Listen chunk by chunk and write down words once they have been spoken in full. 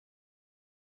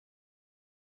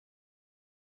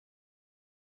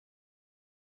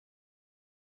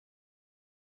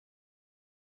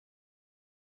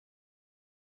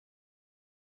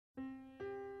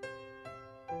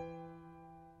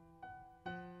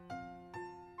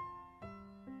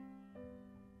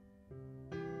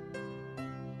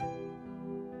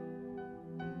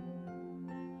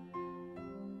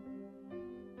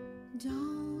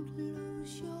Don't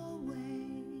lose your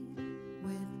way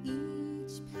with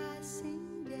each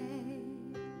passing day.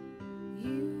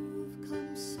 You've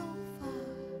come so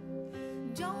far,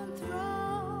 don't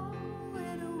throw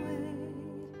it away.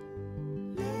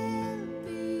 Live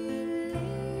believing,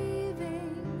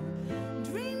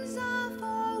 dreams are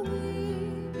for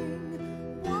weaving,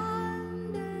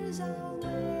 wonders are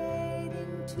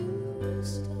waiting to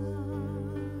start.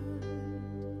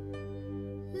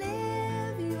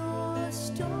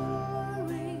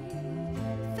 Story,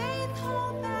 faith,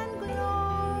 hope, and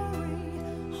glory.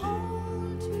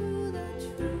 Hold to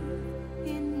the truth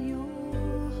in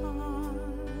your heart.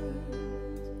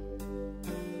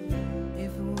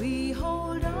 If we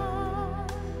hold on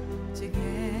together,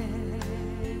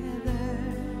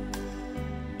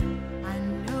 I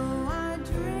know our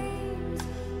dreams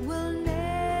will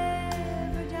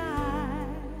never die.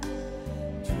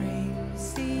 Dreams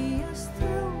see us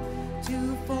through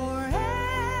to forever.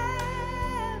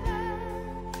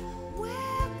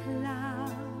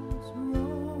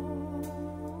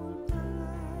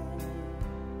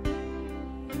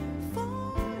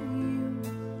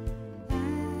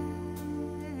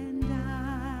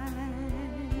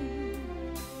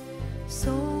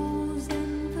 Souls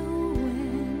in the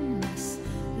wind must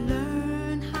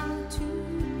learn how to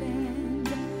bend.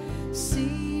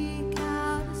 Seek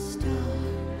out a star,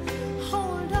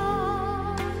 hold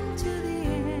on to the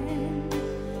end.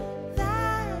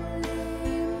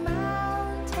 Valley,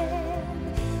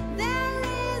 mountain, there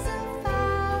is a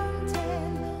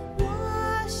fountain,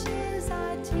 washes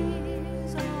our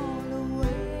tears all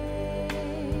away.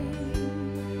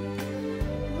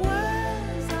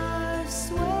 Words are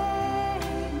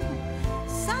swaying,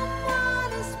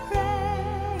 someone is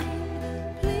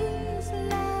praying, please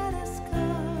let us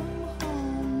come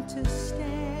home to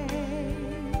stay.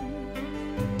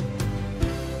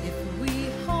 If we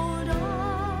hold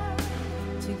on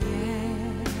together,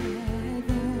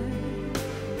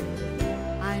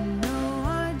 I know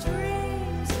our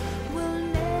dreams will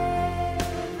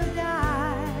never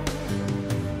die.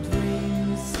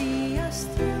 Dreams see us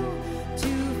through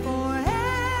to forever,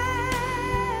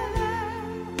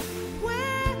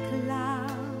 where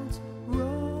clouds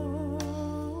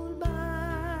roll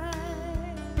by.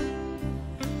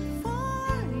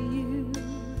 For you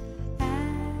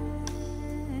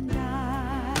and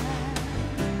I.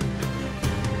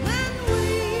 When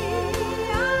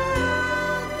we are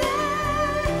out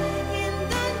there in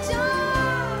the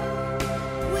dark,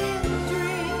 we'll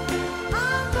dream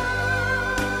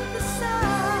above the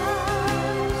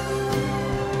sun.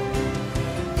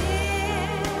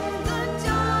 In the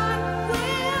dark,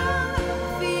 we'll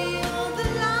feel the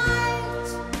light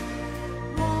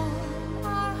warm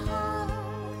our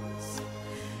hearts,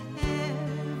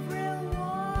 everyone.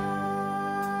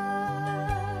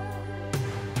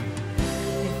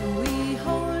 If we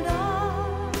hold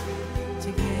on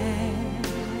together,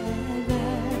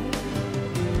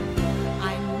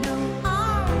 I know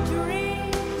our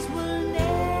dreams will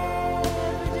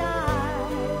never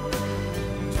die.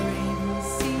 Dreams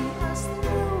see us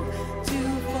through to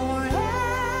forever,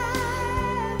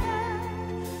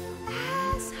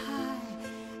 as high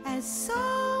as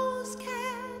souls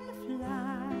can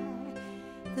fly.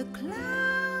 The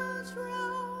clouds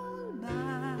roll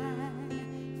by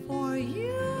for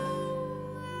you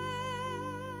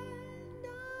and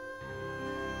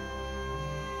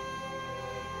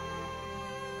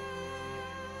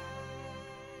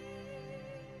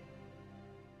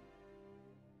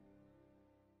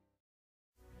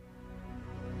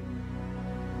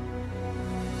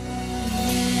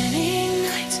Many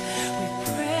nights we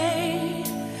prayed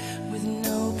with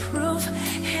no proof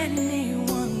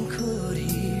anyone could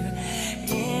hear.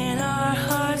 In our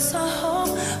hearts a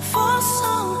hopeful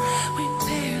song we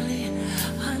barely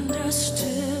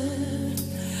understood.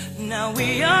 Now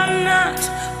we are not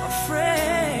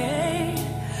afraid,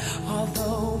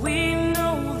 although we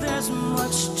know there's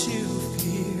much to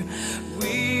fear.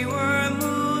 We were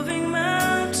moving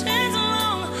mountains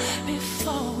long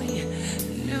before we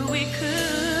knew we could.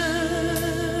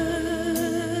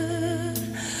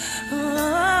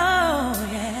 Oh,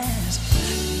 yes,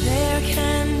 there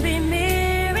can be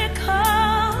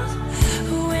miracles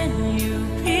when you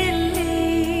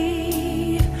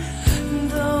believe.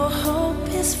 Though hope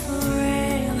is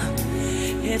frail,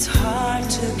 it's hard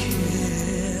to keep.